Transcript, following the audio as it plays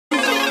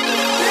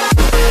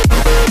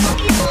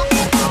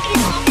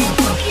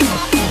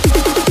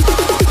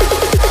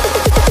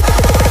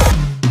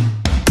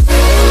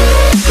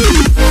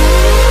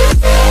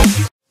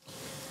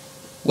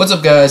What's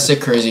up, guys?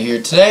 Sick Crazy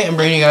here. Today I'm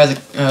bringing you guys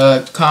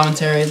a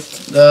commentary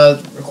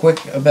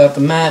quick about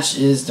the match.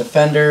 Is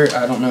Defender.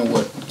 I don't know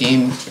what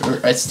game, or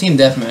it's Team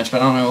Deathmatch,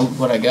 but I don't know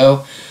what I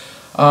go.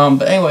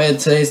 But anyway,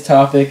 today's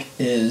topic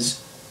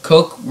is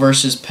Coke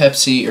versus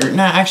Pepsi, or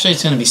actually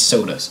it's going to be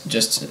sodas,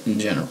 just in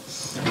general.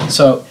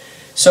 So,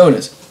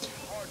 sodas.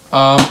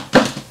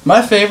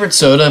 My favorite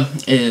soda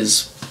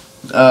is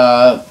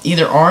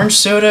either orange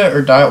soda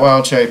or Diet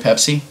Wild Cherry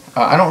Pepsi.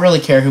 I don't really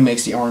care who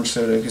makes the orange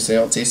soda because they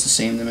all taste the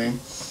same to me.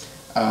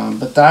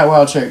 But Diet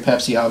Wild Cherry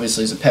Pepsi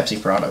obviously is a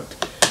Pepsi product.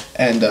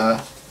 And,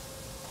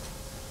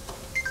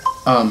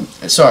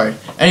 sorry.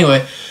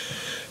 Anyway,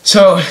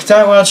 so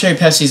Diet Wild Cherry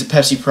Pepsi is a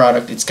Pepsi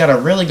product. It's got a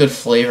really good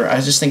flavor.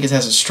 I just think it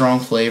has a strong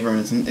flavor,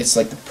 and it's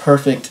like the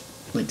perfect,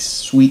 like,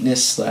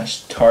 sweetness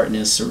slash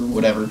tartness or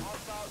whatever.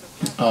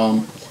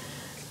 I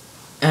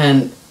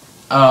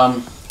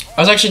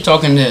was actually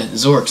talking to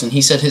Zorks, and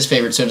he said his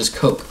favorite soda is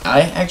Coke.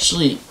 I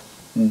actually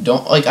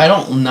don't like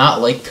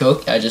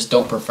Coke. I just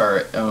don't prefer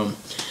it.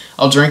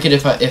 I'll drink it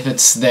if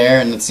it's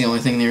there and it's the only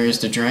thing there is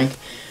to drink,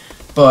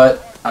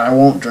 but I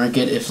won't drink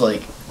it if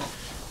like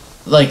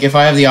if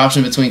I have the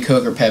option between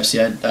Coke or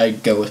Pepsi,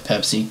 I'd go with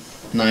Pepsi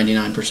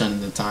 99%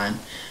 of the time.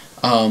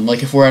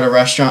 Like if we're at a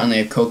restaurant and they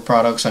have Coke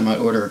products, I might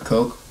order a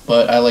Coke,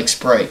 but I like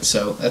Sprite,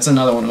 so that's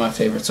another one of my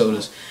favorite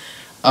sodas.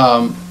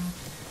 I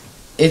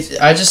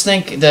just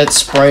think that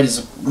Sprite is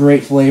a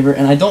great flavor,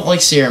 and I don't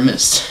like Sierra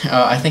Mist.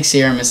 I think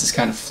Sierra Mist is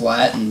kind of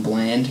flat and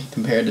bland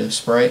compared to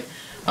Sprite.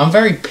 I'm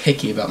very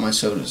picky about my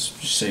sodas,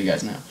 just so you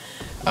guys know.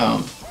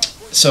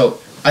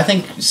 So I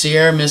think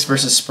Sierra Mist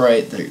versus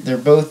Sprite, they're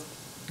both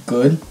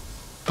good,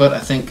 but I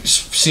think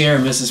Sierra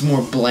Mist is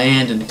more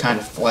bland and kind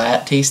of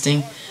flat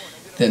tasting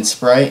than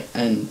Sprite,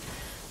 and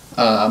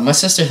my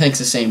sister thinks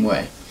the same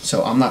way,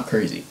 so I'm not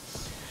crazy.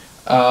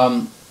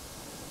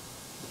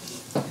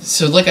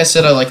 So like I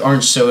said, I like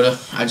orange soda.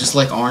 I just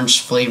like orange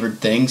flavored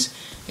things,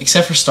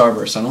 except for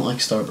Starburst. I don't like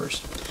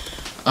Starburst.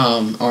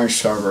 Orange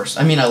Starburst.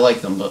 I mean, I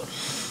like them, but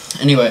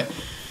anyway.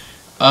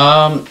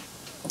 I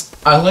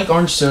like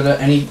orange soda.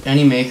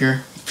 Any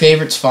maker.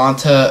 Favorites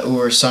Fanta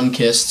or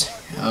Sunkist.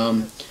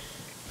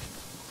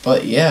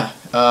 But yeah,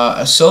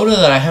 a soda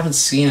that I haven't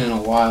seen in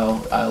a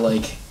while. I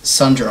like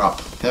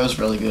Sundrop. That was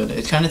really good.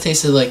 It kind of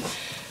tasted like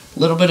a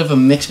little bit of a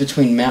mix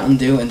between Mountain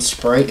Dew and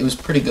Sprite. It was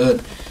pretty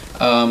good.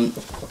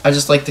 I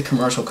just like the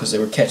commercial because they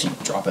were catchy.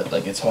 Drop it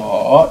like it's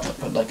hot, drop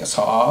it like it's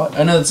hot.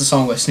 I know it's a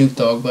song by Snoop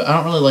Dogg, but I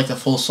don't really like the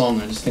full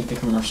song. I just think the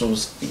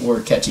commercials were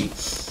catchy.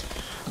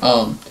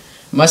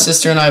 My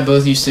sister and I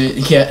both used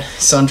to get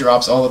Sun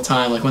Drops all the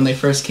time. Like when they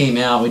first came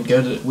out,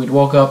 we'd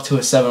walk up to a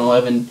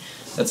 7-Eleven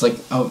that's like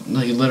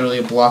literally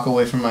a block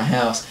away from my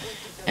house,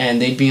 and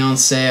they'd be on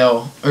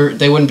sale, or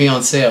they wouldn't be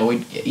on sale.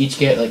 We'd each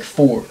get like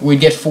 4. We'd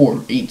get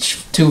 4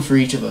 each, 2 for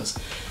each of us,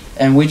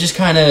 and we just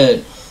kind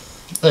of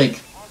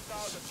like.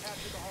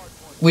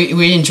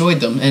 We enjoyed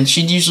them, and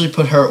she'd usually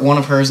put one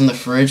of hers in the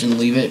fridge and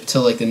leave it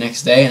till like the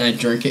next day, and I'd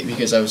drink it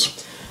because I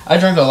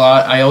drink a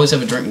lot. I always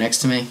have a drink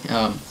next to me,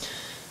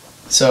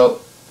 so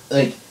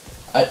like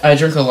I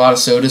drink a lot of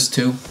sodas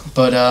too.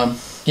 But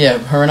yeah,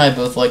 her and I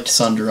both liked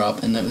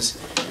Sundrop, and it was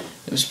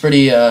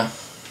pretty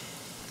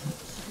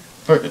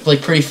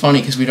pretty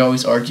funny because we'd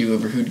always argue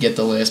over who'd get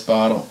the last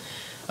bottle.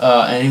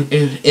 And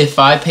if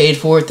I paid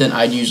for it, then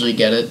I'd usually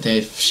get it.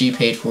 If she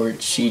paid for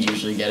it, she'd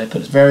usually get it.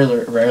 But very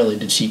rarely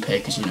did she pay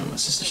because, you know, my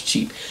sister's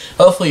cheap.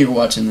 Hopefully you're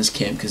watching this,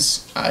 Kim,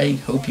 because I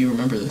hope you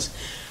remember this.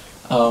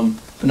 But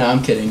no,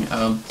 I'm kidding.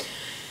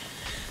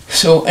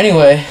 So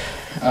anyway,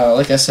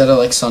 like I said, I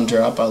like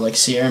Sundrop. I like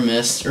Sierra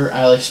Mist. Or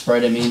I like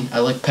Sprite, I mean. I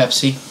like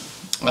Pepsi.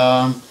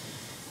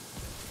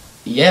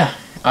 Yeah,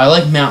 I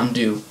like Mountain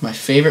Dew. My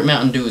favorite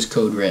Mountain Dew is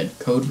Code Red.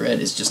 Code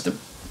Red is just the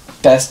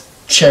best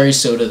cherry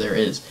soda there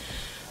is.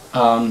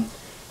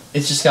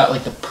 It's just got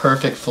like the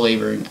perfect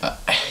flavoring.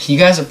 You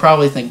guys are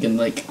probably thinking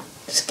like,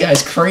 this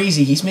guy's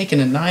crazy. He's making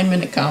a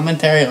 9-minute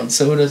commentary on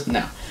sodas.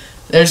 No,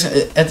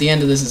 at the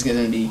end of this is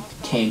going to be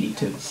candy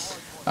too.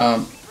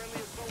 But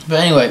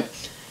anyway,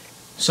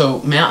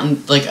 so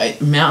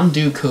Mountain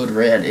Dew Code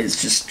Red is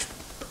just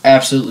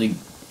absolutely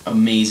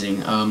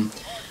amazing.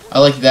 I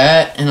like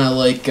that, and I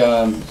like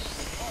the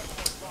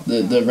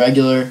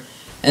regular,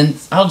 and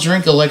I'll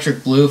drink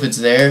Electric Blue if it's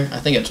there. I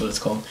think that's what it's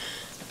called.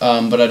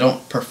 But I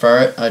don't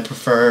prefer it. I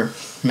prefer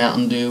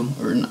Mountain Dew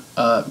or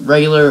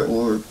regular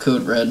or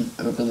Code Red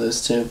over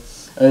those two.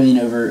 I mean,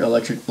 over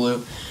Electric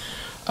Blue.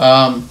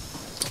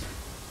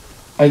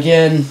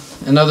 Again,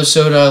 another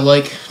soda I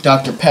like,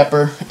 Dr.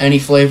 Pepper. Any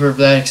flavor of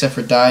that except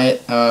for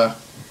Diet.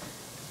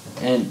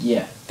 And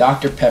yeah,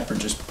 Dr. Pepper,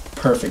 just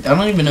perfect. I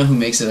don't even know who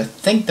makes it. I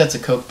think that's a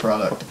Coke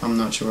product. I'm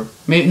not sure.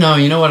 Maybe no.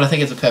 You know what? I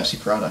think it's a Pepsi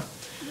product.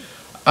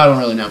 I don't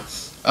really know.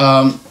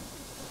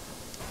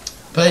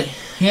 But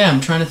yeah, I'm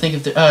trying to think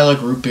if I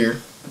like root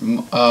beer.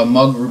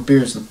 Mug root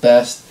beer is the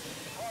best.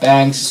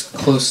 Bang's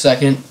close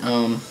second.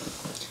 I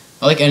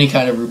like any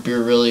kind of root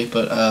beer really,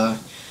 but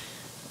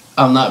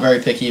I'm not very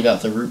picky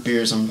about the root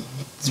beers.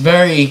 It's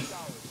very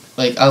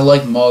Like, I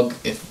like Mug,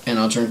 and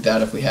I'll drink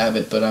that if we have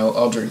it, but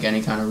I'll drink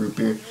any kind of root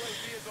beer.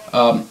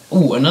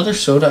 Ooh, another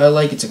soda I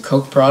like, it's a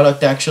Coke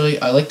product actually.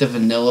 I like the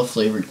vanilla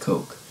flavored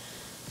Coke.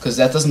 Because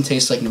that doesn't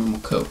taste like normal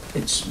Coke.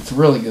 It's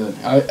really good.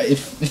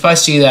 If I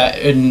see that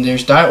and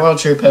there's Diet Wild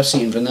Cherry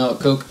Pepsi and vanilla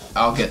Coke,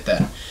 I'll get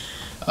that.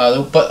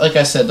 But like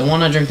I said, the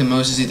one I drink the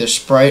most is either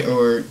Sprite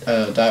or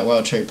Diet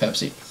Wild Cherry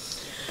Pepsi.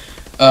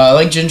 I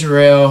like ginger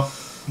ale,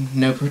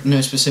 no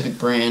specific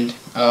brand.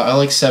 I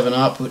like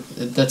 7-Up,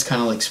 that's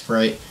kind of like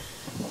Sprite.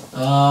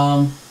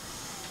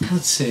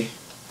 Let's see.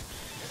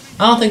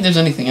 I don't think there's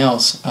anything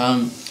else.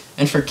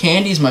 And for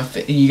candies,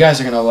 you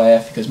guys are gonna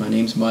laugh because my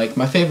name's Mike.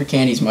 My favorite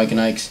candy is Mike and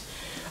Ike's,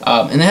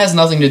 and it has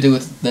nothing to do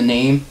with the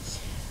name.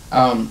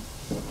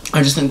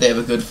 I just think they have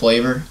a good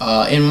flavor.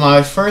 In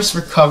my first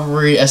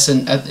recovery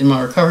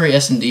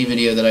S&D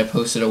video that I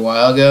posted a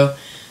while ago,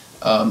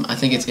 I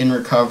think it's in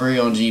recovery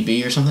on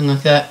GB or something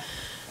like that.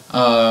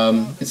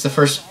 It's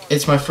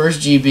my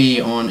first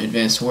GB on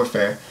Advanced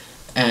Warfare,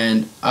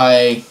 and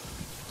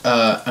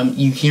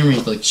you hear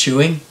me like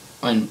chewing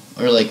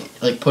or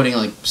like putting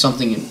like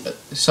something in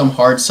some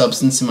hard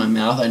substance in my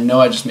mouth. I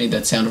know I just made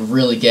that sound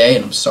really gay,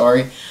 and I'm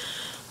sorry.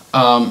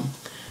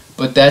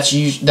 But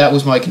that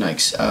was Mike and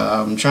Ike's.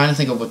 I'm trying to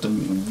think of what the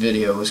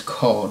video was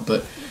called,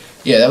 but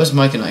yeah, that was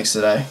Mike and Ike's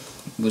that I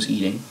was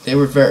eating. They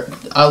were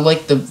I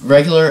like the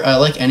regular. I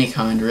like any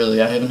kind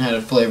really. I haven't had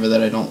a flavor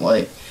that I don't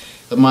like.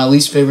 But my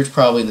least favorite is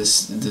probably the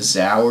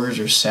sours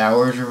or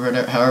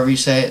whatever, however you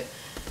say it.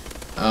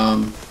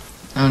 I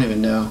don't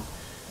even know,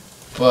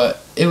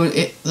 but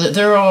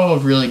they're all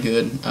really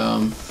good.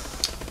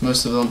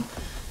 Most of them.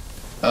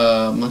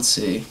 Let's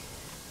see.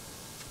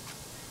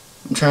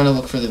 I'm trying to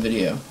look for the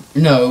video.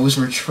 No, it was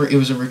a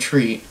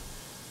retreat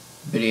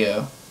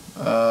video.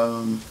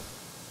 I'm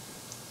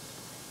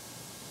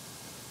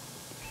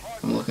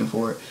looking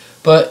for it.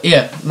 But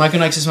yeah, Mike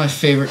and Ike's is my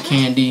favorite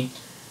candy.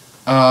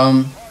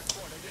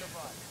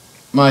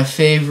 My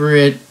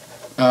favorite,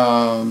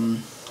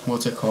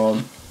 what's it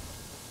called?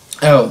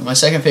 Oh, my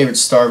second favorite,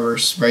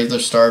 Starburst, regular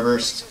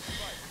Starburst.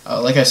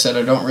 Like I said,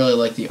 I don't really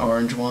like the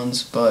orange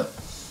ones, but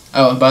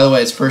oh, and by the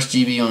way, it's first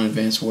GB on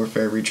Advanced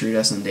Warfare Retreat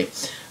S&D.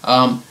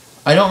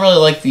 I don't really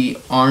like the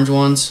orange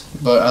ones,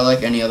 but I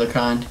like any other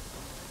kind.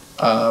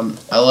 I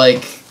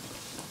like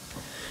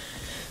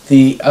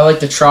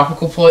the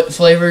tropical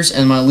flavors,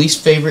 and my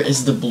least favorite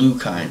is the blue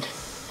kind.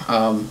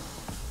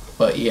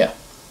 But yeah,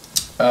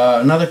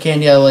 another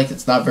candy I like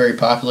that's not very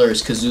popular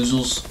is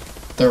Kazoozles.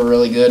 They're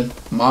really good.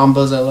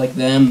 Mambas, I like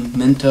them.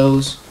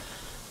 Mentos,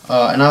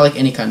 and I like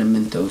any kind of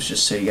Mentos,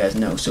 just so you guys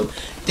know. So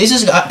this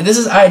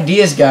is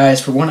ideas,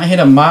 guys, for when I hit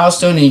a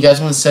milestone and you guys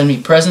want to send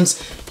me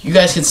presents. You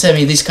guys can send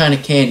me these kind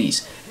of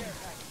candies.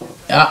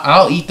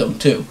 I'll eat them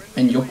too,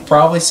 and you'll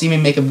probably see me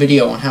make a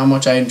video on how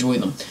much I enjoy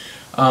them.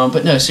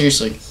 But no,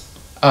 seriously,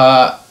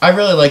 I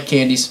really like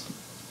candies,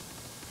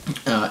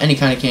 any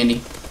kind of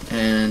candy,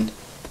 and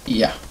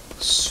yeah.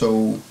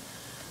 So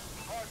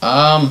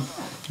I'm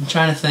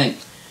trying to think.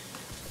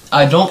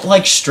 I don't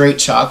like straight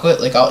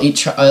chocolate. Like I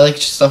like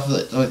stuff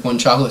that, like when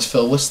chocolate's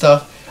filled with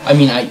stuff. I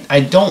mean,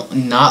 I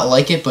don't not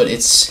like it, but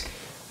it's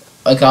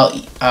like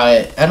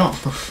I don't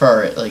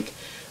prefer it. Like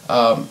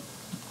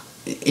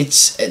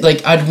it's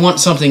like I'd want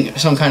some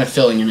kind of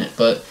filling in it,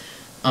 but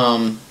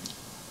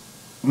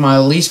my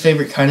least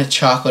favorite kind of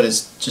chocolate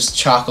is just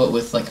chocolate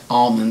with like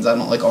almonds. I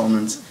don't like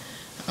almonds.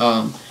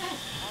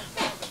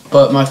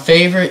 But my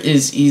favorite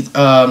is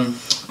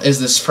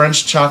this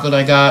French chocolate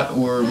I got,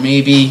 or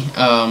maybe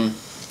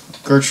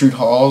Gertrude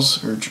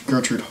Hall's or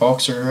Gertrude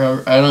Hawks or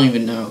however, I don't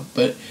even know,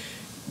 but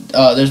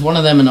there's one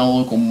of them in a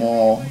local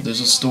mall. There's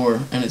a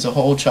store, and it's a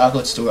whole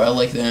chocolate store. I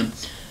like them.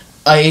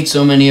 I ate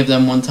so many of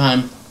them one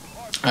time.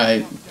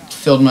 I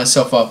filled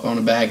myself up on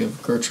a bag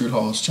of Gertrude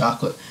Hall's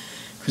chocolate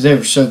because they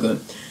were so good.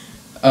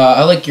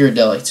 I like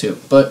Ghirardelli too.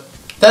 But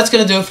that's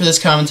going to do it for this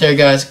commentary,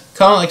 guys.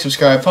 Comment, like,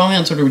 subscribe. Follow me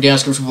on Twitter down in the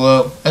description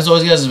below. As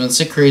always, guys, it's been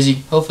sick crazy.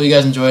 Hopefully you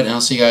guys enjoyed, and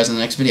I'll see you guys in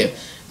the next video.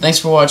 Thanks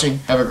for watching.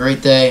 Have a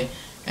great day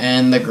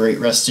and the great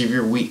rest of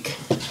your week.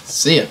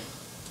 See ya.